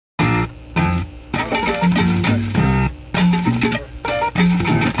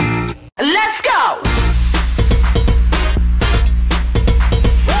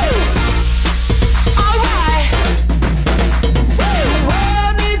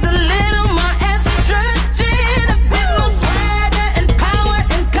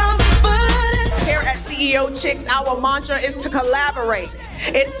collaborate,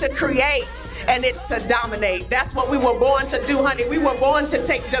 it's to create, and it's to dominate. That's what we were born to do, honey. We were born to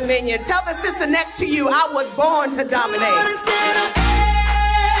take dominion. Tell the sister next to you, I was born to dominate.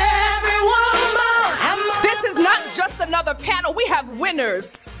 This is not just another panel. We have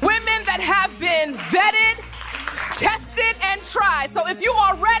winners. Women that have been vetted, tested, and tried. So if you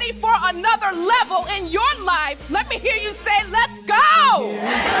are ready for another level in your life, let me hear you say, let's go!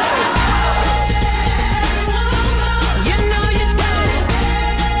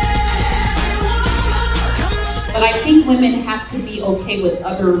 But I think women have to be okay with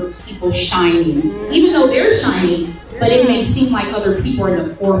other people shining. Even though they're shining, but it may seem like other people are in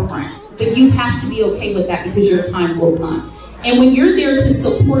the forefront. But you have to be okay with that because your time will come. And when you're there to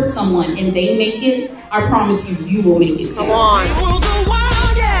support someone and they make it, I promise you, you will make it too. Come on.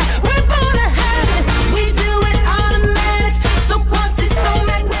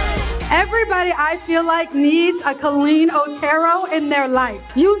 Everybody, I feel like, needs a Colleen Otero in their life.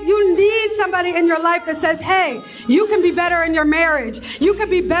 You need somebody in your life that says, hey, you can be better in your marriage. You can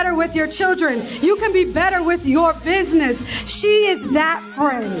be better with your children. You can be better with your business. She is that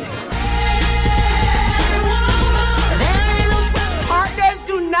friend. Partners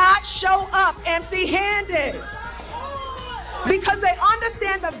do not show up empty-handed. Because they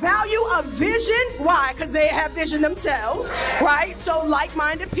understand the value of vision. Why? Because they have vision themselves, right? So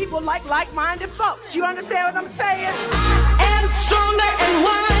like-minded people like like-minded folks. You understand what I'm saying? I am stronger and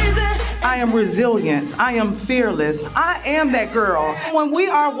wiser. I am resilient. I am fearless. I am that girl. When we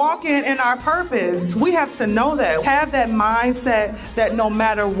are walking in our purpose, we have to know that. Have that mindset that no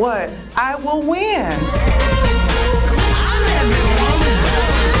matter what, I will win.